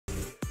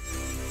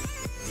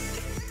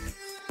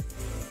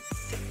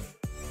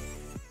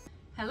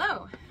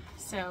Hello.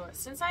 So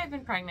since I've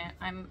been pregnant,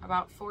 I'm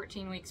about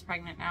 14 weeks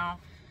pregnant now.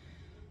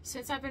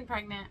 Since I've been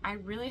pregnant, I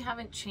really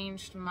haven't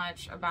changed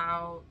much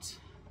about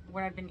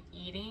what I've been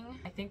eating.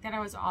 I think that I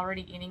was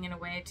already eating in a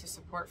way to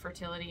support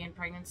fertility and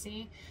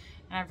pregnancy,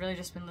 and I've really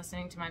just been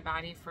listening to my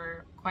body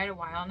for quite a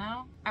while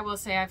now. I will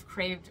say I've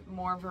craved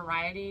more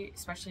variety,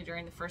 especially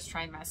during the first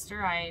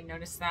trimester. I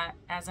noticed that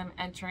as I'm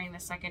entering the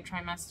second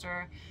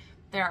trimester,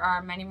 there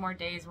are many more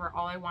days where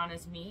all I want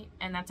is meat,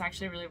 and that's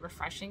actually really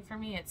refreshing for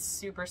me. It's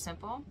super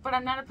simple, but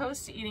I'm not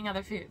opposed to eating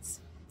other foods.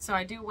 So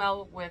I do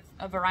well with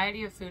a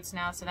variety of foods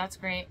now, so that's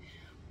great.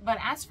 But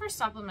as for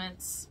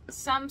supplements,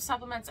 some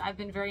supplements I've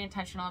been very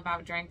intentional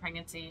about during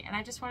pregnancy, and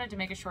I just wanted to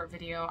make a short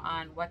video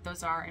on what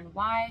those are and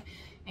why,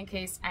 in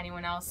case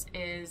anyone else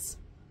is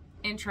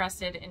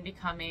interested in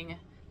becoming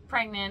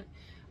pregnant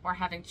or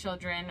having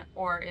children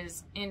or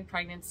is in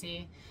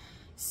pregnancy.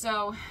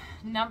 So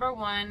number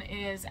one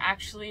is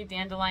actually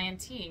dandelion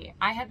tea.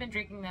 I had been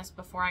drinking this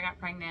before I got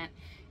pregnant.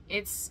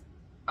 It's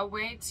a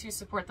way to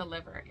support the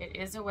liver. It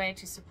is a way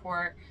to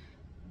support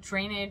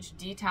drainage,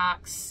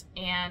 detox,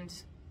 and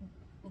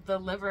the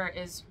liver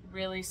is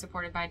really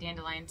supported by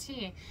dandelion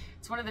tea.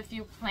 It's one of the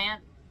few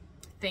plant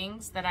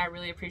things that I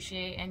really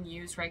appreciate and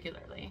use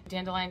regularly.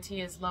 Dandelion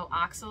tea is low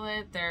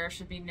oxalate. There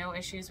should be no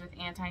issues with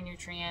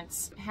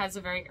anti-nutrients. It has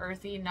a very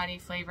earthy, nutty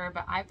flavor,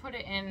 but I put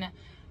it in,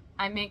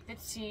 I make the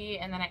tea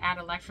and then I add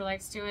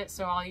electrolytes to it,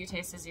 so all you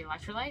taste is the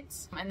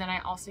electrolytes. And then I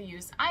also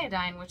use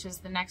iodine, which is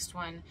the next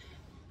one.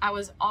 I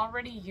was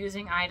already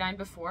using iodine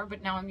before,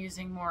 but now I'm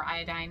using more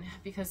iodine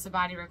because the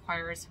body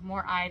requires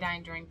more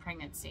iodine during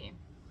pregnancy.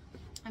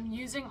 I'm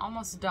using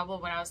almost double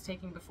what I was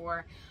taking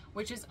before,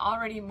 which is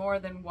already more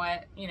than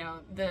what, you know,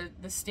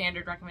 the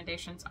standard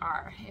recommendations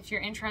are. If you're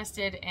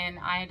interested in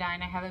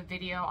iodine, I have a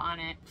video on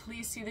it.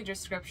 Please see the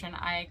description.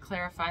 I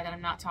clarify that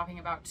I'm not talking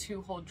about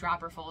 2 whole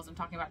dropperfuls. I'm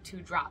talking about 2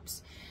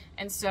 drops.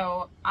 And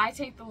so I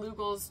take the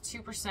Lugol's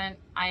 2%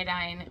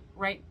 iodine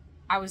right.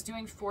 I was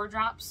doing 4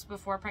 drops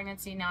before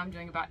pregnancy. Now I'm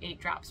doing about 8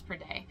 drops per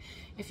day.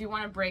 If you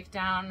want to break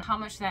down how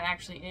much that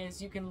actually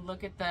is, you can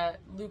look at the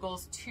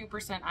Lugol's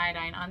 2%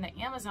 iodine on the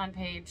Amazon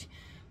page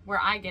where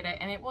I get it,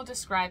 and it will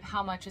describe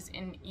how much is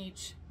in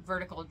each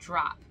vertical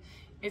drop.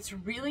 It's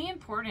really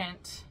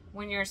important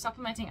when you're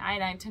supplementing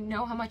iodine to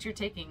know how much you're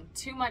taking.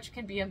 Too much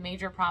can be a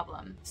major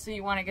problem. So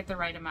you want to get the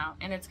right amount,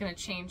 and it's going to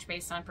change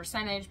based on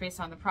percentage, based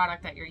on the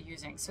product that you're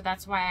using. So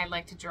that's why I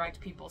like to direct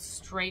people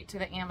straight to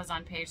the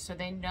Amazon page so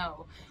they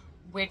know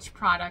which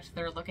product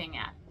they're looking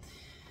at.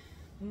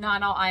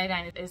 Not all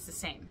iodine is the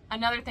same.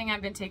 Another thing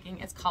I've been taking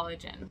is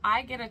collagen.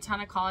 I get a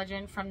ton of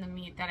collagen from the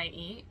meat that I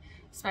eat,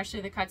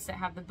 especially the cuts that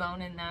have the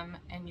bone in them,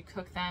 and you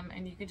cook them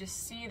and you can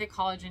just see the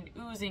collagen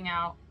oozing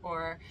out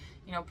or,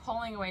 you know,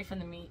 pulling away from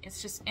the meat.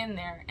 It's just in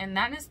there, and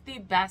that is the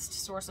best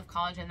source of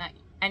collagen that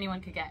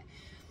anyone could get.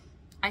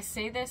 I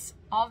say this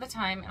all the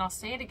time, and I'll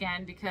say it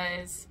again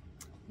because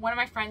one of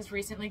my friends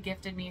recently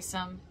gifted me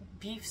some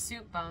beef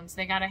soup bones.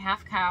 They got a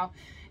half cow,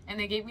 and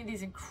they gave me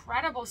these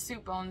incredible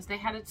soup bones. They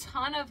had a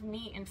ton of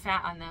meat and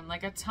fat on them,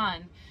 like a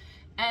ton.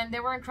 And they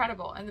were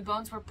incredible. And the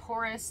bones were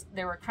porous,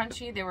 they were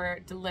crunchy, they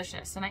were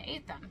delicious, and I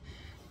ate them.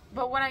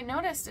 But what I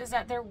noticed is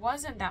that there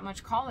wasn't that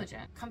much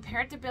collagen.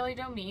 Compared to Billy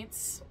Doe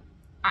meats,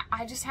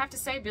 I just have to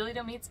say Billy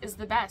Doe meats is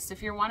the best.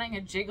 If you're wanting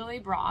a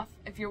jiggly broth,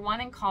 if you're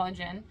wanting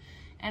collagen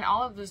and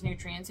all of those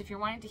nutrients, if you're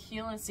wanting to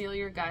heal and seal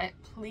your gut,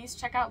 please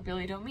check out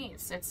Billy Doe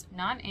meats. It's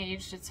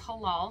non-aged, it's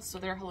halal, so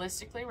they're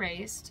holistically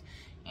raised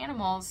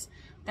animals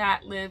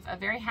that live a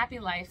very happy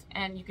life,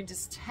 and you can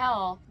just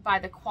tell by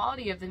the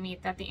quality of the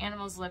meat that the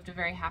animals lived a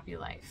very happy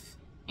life.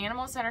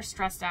 Animals that are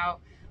stressed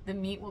out, the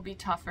meat will be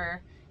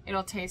tougher,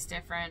 it'll taste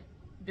different.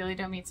 Billy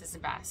Doe meats is the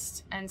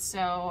best. And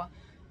so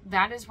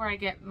that is where I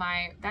get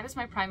that is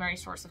my primary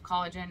source of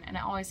collagen, and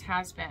it always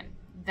has been.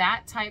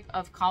 That type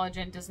of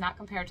collagen does not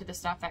compare to the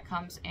stuff that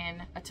comes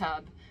in a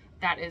tub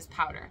that is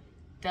powder.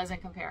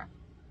 Doesn't compare.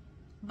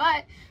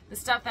 But the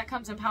stuff that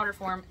comes in powder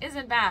form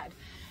isn't bad.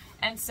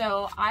 And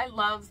so I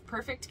love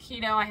Perfect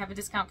Keto. I have a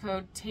discount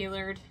code,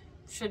 Tailored,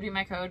 should be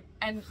my code.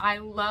 And I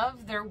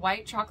love their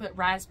white chocolate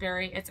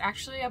raspberry. It's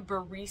actually a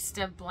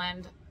barista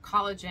blend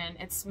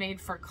collagen. It's made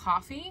for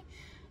coffee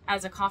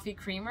as a coffee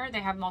creamer.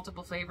 They have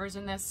multiple flavors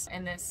in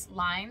this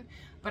line,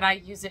 but I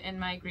use it in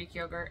my Greek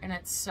yogurt and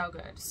it's so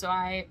good. So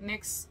I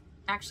mix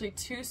actually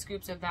 2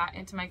 scoops of that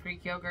into my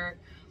Greek yogurt,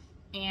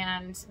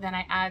 and then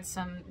I add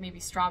some maybe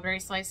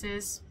strawberry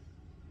slices.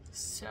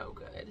 So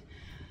good.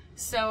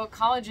 So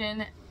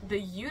collagen, the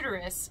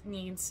uterus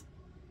needs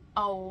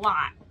a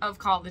lot of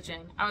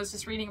collagen. I was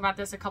just reading about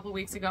this a couple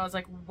weeks ago. I was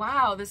like,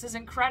 wow, this is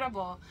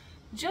incredible.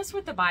 Just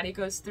what the body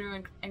goes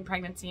through in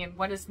pregnancy and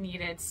what is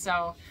needed.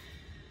 So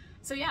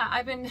yeah,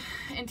 I've been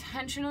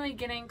intentionally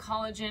getting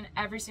collagen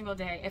every single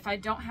day. If I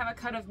don't have a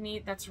cut of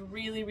meat that's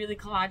really, really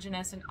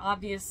collagenous and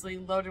obviously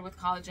loaded with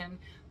collagen,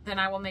 then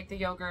I will make the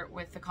yogurt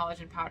with the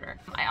collagen powder.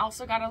 I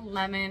also got a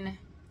lemon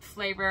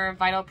flavor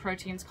Vital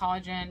Proteins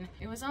collagen.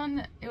 It was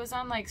on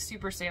like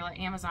super sale at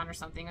Amazon or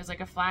something. It was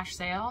like a flash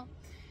sale,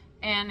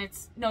 and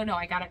it's no,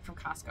 I got it from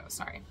Costco,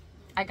 sorry.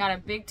 I got a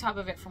big tub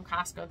of it from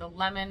Costco, the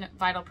Lemon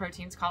Vital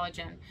Proteins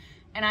Collagen.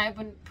 And I've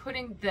been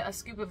putting a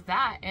scoop of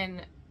that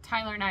in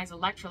Tyler and I's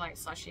electrolyte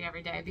slushy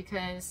every day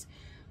because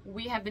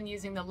we have been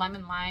using the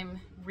Lemon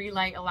Lime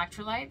Relight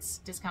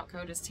electrolytes. Discount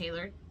code is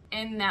tailored.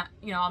 In that,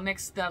 you know, I'll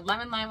mix the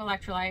lemon lime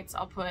electrolytes.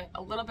 I'll put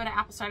a little bit of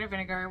apple cider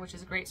vinegar, which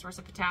is a great source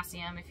of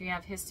potassium. If you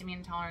have histamine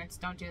intolerance,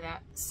 don't do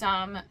that.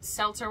 Some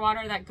seltzer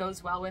water that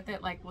goes well with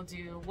it, like we'll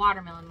do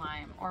watermelon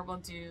lime or we'll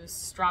do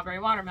strawberry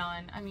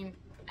watermelon. I mean,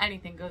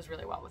 anything goes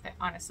really well with it,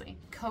 honestly.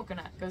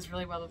 Coconut goes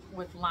really well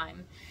with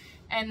lime.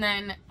 And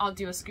then I'll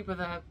do a scoop of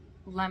the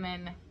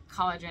lemon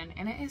collagen,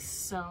 and it is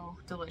so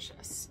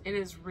delicious. It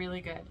is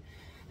really good.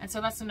 And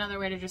so that's another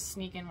way to just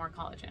sneak in more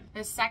collagen.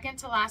 The second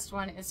to last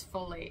one is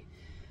folate.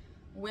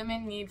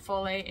 Women need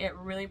folate. It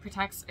really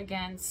protects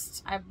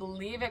against, I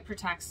believe it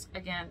protects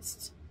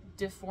against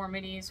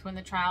deformities when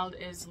the child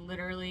is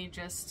literally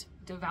just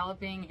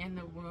developing in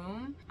the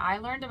womb. I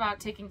learned about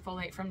taking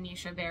folate from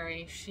Neisha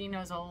Berry. She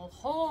knows a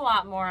whole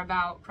lot more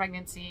about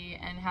pregnancy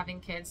and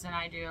having kids than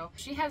I do.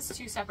 She has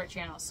 2 separate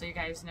channels, so you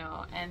guys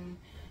know, and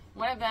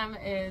one of them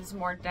is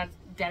more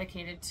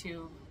dedicated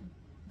to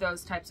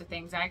those types of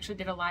things. I actually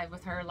did a live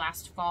with her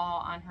last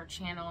fall on her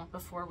channel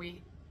before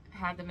we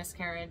had the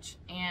miscarriage,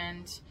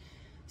 and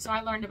so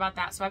I learned about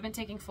that. So I've been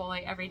taking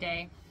folate every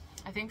day.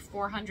 I think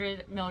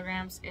 400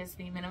 milligrams is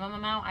the minimum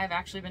amount. I've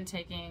actually been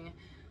taking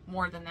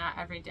more than that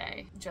every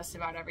day, just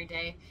about every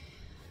day.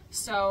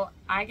 So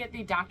I get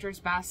the Doctor's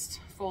Best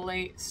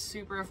folate,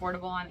 super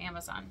affordable on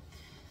Amazon.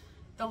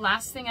 The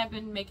last thing I've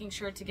been making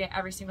sure to get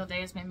every single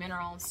day is my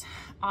minerals.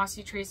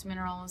 OsseTrace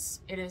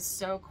minerals. It is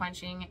so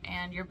quenching,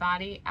 and your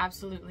body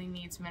absolutely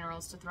needs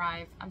minerals to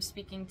thrive. I'm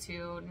speaking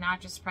to not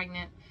just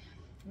pregnant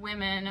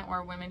women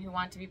or women who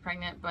want to be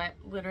pregnant, but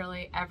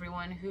literally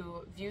everyone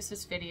who views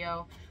this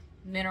video.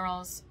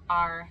 Minerals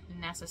are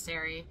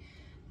necessary,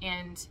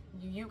 and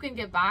you can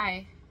get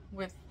by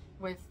with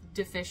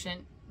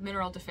deficient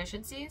mineral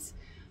deficiencies,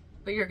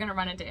 but you're going to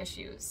run into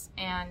issues.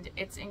 And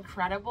it's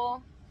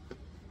incredible,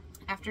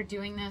 after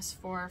doing this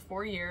for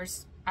 4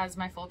 years as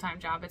my full-time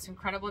job, it's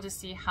incredible to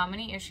see how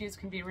many issues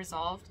can be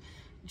resolved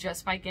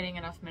just by getting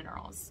enough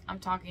minerals. I'm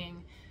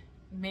talking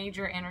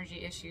major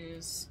energy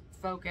issues,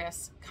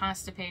 focus,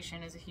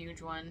 constipation is a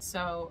huge one.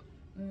 So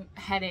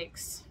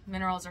headaches,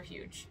 minerals are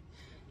huge.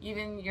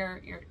 Even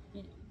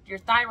your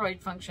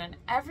thyroid function,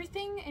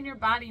 everything in your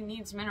body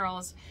needs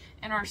minerals,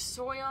 and our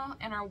soil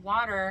and our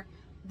water,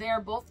 they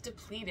are both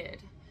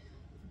depleted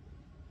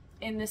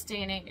in this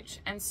day and age.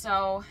 And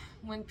so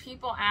when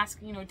people ask,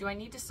 you know, do I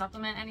need to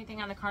supplement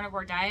anything on the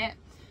carnivore diet?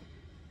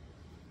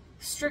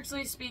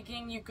 Strictly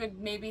speaking, you could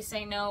maybe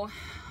say no,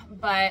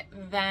 but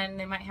then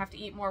they might have to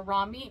eat more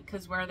raw meat,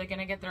 because where are they going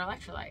to get their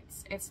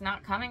electrolytes? It's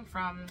not coming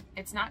from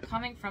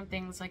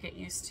things like it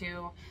used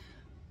to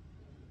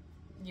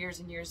years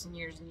and years and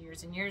years and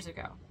years and years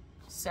ago.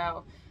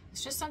 So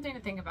it's just something to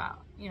think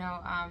about. You know,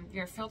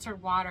 your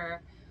filtered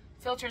water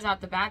filters out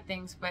the bad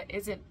things, but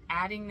is it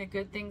adding the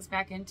good things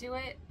back into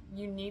it?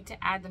 You need to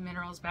add the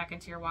minerals back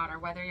into your water,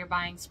 whether you're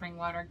buying spring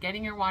water,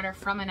 getting your water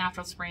from a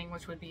natural spring,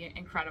 which would be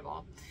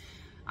incredible.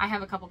 I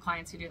have a couple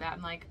clients who do that.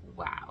 I'm like,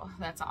 wow,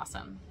 that's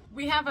awesome.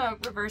 We have a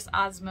reverse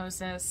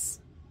osmosis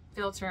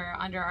filter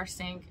under our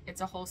sink.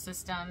 It's a whole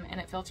system, and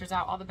it filters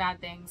out all the bad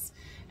things,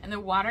 and the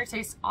water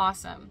tastes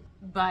awesome,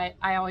 but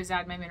I always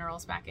add my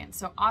minerals back in.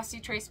 So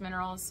OsseTrace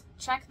minerals,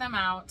 check them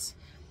out.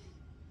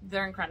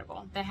 They're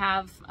incredible. They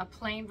have a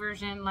plain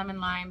version,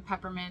 lemon, lime,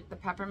 peppermint. The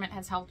peppermint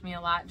has helped me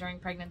a lot during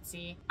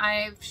pregnancy.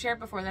 I've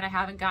shared before that I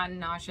haven't gotten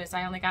nauseous.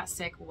 I only got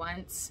sick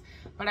once,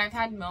 but I've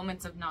had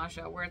moments of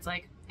nausea where it's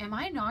like, am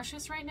I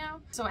nauseous right now?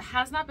 So it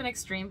has not been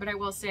extreme, but I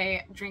will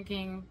say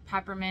drinking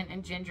peppermint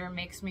and ginger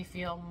makes me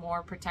feel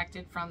more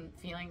protected from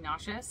feeling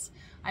nauseous.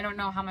 I don't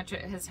know how much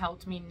it has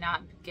helped me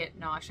not get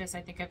nauseous.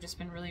 I think I've just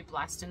been really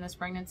blessed in this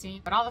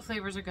pregnancy, but all the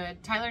flavors are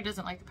good. Tyler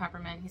doesn't like the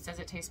peppermint. He says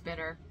it tastes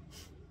bitter.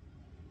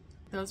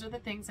 Those are the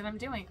things that I'm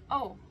doing.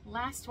 Oh,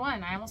 last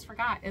one, I almost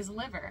forgot, is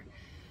liver.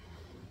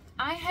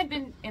 I had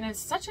been in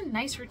such a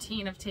nice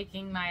routine of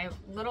taking my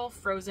little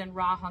frozen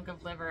raw hunk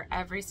of liver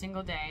every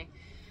single day.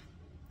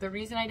 The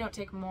reason I don't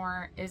take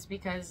more is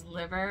because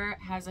liver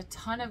has a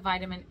ton of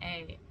vitamin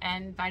A,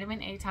 and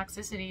vitamin A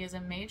toxicity is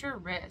a major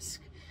risk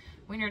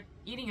when you're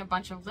eating a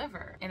bunch of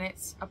liver, and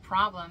it's a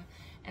problem.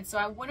 And so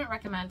I wouldn't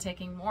recommend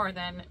taking more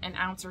than an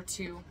ounce or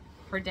 2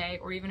 per day,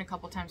 or even a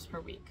couple times per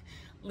week.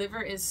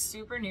 Liver is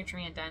super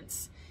nutrient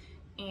dense,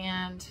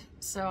 and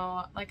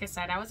so like I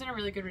said, I was in a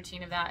really good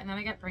routine of that, and then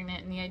I got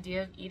pregnant, and the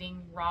idea of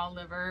eating raw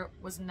liver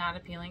was not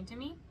appealing to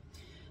me.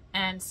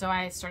 And so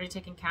I started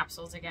taking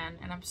capsules again,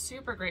 and I'm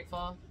super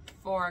grateful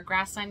for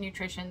Grassland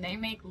Nutrition. They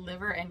make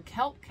liver and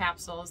kelp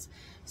capsules,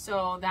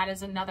 so that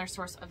is another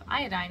source of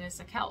iodine, is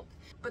the kelp.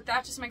 But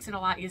that just makes it a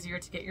lot easier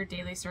to get your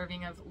daily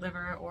serving of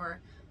liver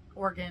or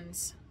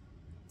organs,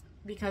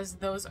 because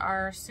those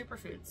are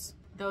superfoods.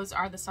 Those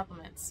are the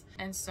supplements.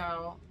 And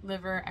so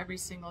liver every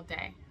single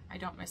day. I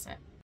don't miss it.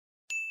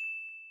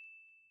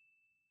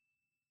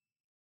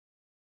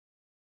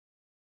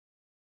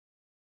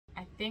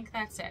 I think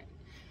that's it.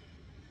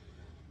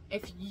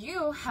 If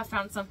you have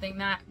found something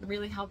that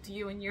really helped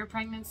you in your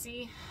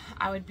pregnancy,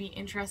 I would be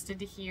interested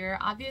to hear.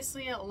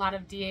 Obviously, a lot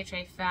of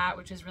DHA fat,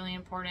 which is really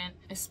important,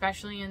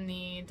 especially in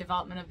the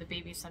development of the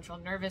baby's central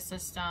nervous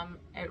system.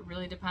 It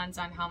really depends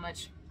on how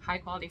much high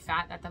quality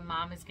fat that the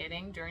mom is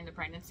getting during the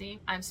pregnancy.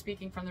 I'm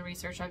speaking from the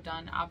research I've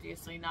done,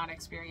 obviously not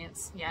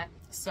experience yet.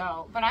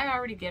 So, but I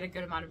already get a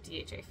good amount of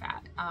DHA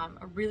fat.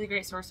 A really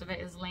great source of it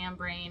is lamb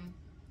brain.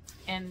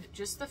 And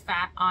just the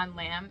fat on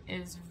lamb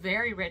is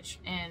very rich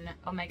in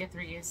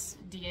omega-3s,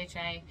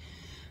 DHA.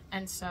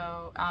 And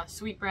so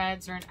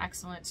sweetbreads are an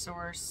excellent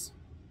source.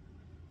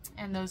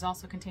 And those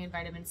also contain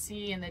vitamin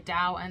C and the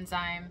DAO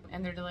enzyme,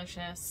 and they're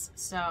delicious.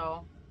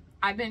 So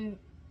I've been,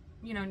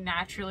 you know,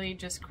 naturally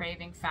just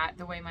craving fat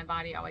the way my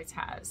body always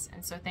has.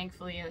 And so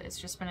thankfully it's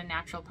just been a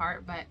natural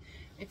part. But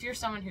if you're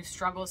someone who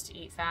struggles to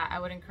eat fat, I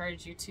would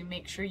encourage you to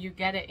make sure you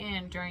get it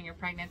in during your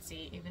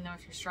pregnancy, even though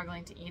if you're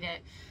struggling to eat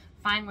it.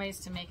 Find ways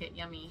to make it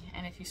yummy.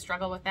 And if you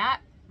struggle with that,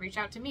 reach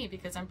out to me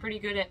because I'm pretty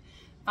good at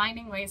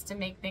finding ways to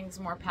make things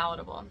more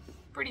palatable.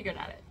 Pretty good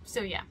at it.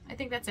 So yeah, I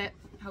think that's it.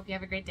 Hope you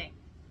have a great day.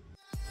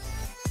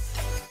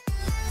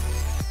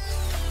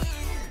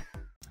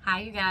 Hi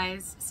you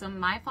guys. So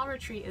my fall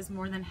retreat is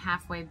more than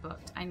halfway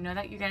booked. I know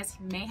that you guys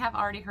may have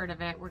already heard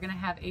of it. We're gonna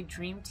have a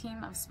dream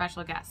team of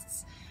special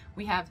guests.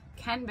 We have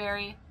Ken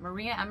Berry,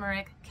 Maria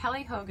Emmerich,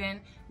 Kelly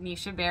Hogan,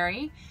 Neisha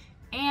Berry,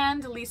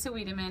 and Lisa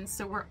Wiedemann.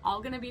 So we're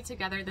all going to be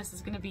together. This is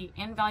going to be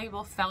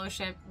invaluable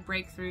fellowship,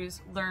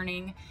 breakthroughs,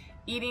 learning,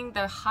 eating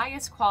the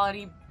highest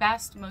quality,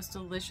 best, most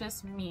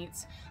delicious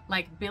meats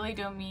like Billy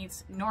Doe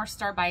meats, North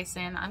Star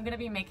bison. I'm going to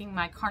be making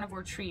my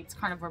carnivore treats,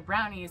 carnivore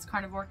brownies,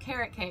 carnivore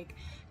carrot cake,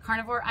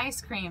 carnivore ice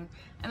cream.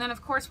 And then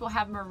of course we'll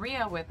have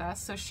Maria with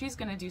us. So she's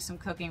going to do some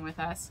cooking with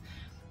us.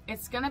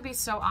 It's going to be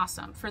so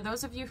awesome. For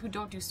those of you who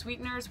don't do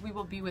sweeteners, we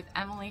will be with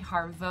Emily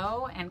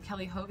Harveau and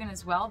Kelly Hogan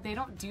as well. They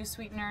don't do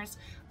sweeteners.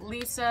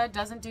 Lisa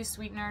doesn't do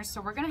sweeteners.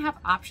 So we're going to have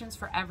options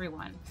for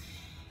everyone.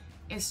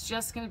 It's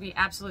just going to be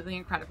absolutely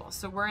incredible.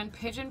 So we're in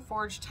Pigeon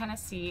Forge,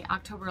 Tennessee,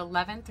 October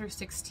 11th through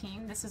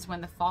 16th. This is when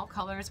the fall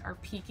colors are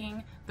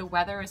peaking. The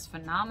weather is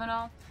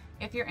phenomenal.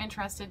 If you're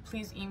interested,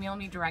 please email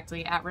me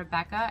directly at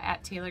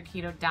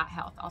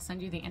rebecca@tailoredketo.health. I'll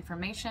send you the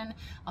information.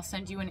 I'll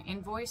send you an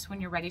invoice when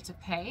you're ready to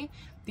pay.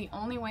 The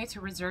only way to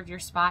reserve your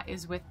spot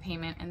is with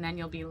payment, and then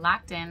you'll be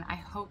locked in. I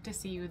hope to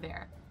see you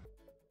there.